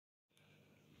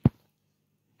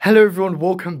Hello everyone,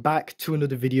 welcome back to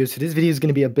another video. So this video is going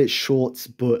to be a bit short,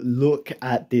 but look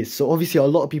at this. So obviously a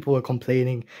lot of people were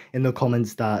complaining in the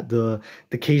comments that the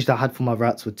cage that I had for my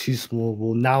rats were too small.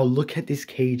 Well, now look at this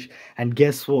cage, and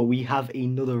guess what? We have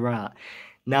another rat.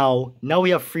 Now we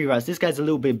have three rats. This guy's a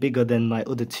little bit bigger than my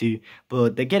other two,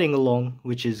 but they're getting along,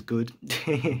 which is good.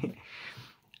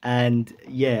 And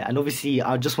yeah, and obviously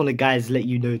I just want to guys let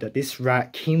you know that this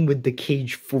rat came with the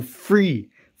cage for free.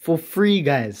 For free,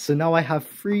 guys. So now I have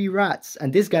three rats.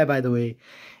 And this guy, by the way,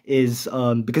 is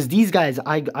because these guys,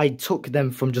 I took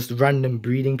them from just random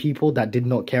breeding people that did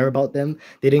not care about them.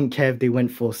 They didn't care if they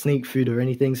went for snake food or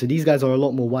anything. So these guys are a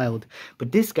lot more wild,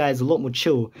 but this guy is a lot more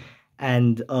chill,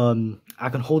 and I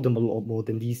can hold them a lot more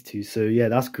than these two. So yeah,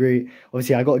 that's great.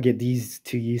 Obviously I got to get these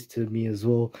two used to me as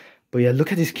well. But yeah,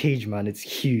 look at this cage, man. It's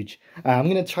huge. I'm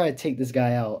gonna try to take this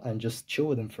guy out and just chill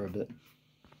with him for a bit.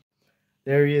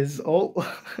 There he is. Oh,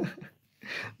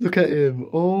 look at him.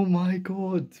 Oh my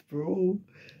god, bro.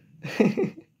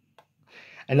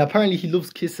 And apparently he loves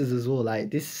kisses as well.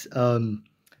 Like this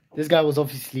guy was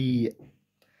obviously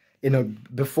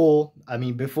before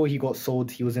he got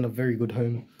sold, he was in a very good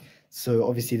home. So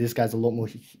obviously this guy's a lot more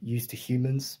used to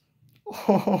humans.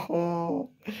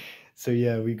 So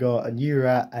yeah, we got a new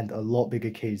rat and a lot bigger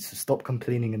cage. So stop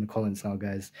complaining in the comments now,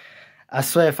 guys. I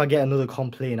swear if I get another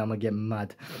complaint, I'm gonna get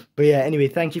mad. But yeah, anyway,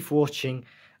 thank you for watching.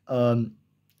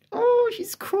 Oh,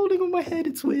 he's crawling on my head.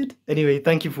 It's weird. Anyway,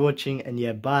 thank you for watching, and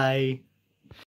yeah, bye.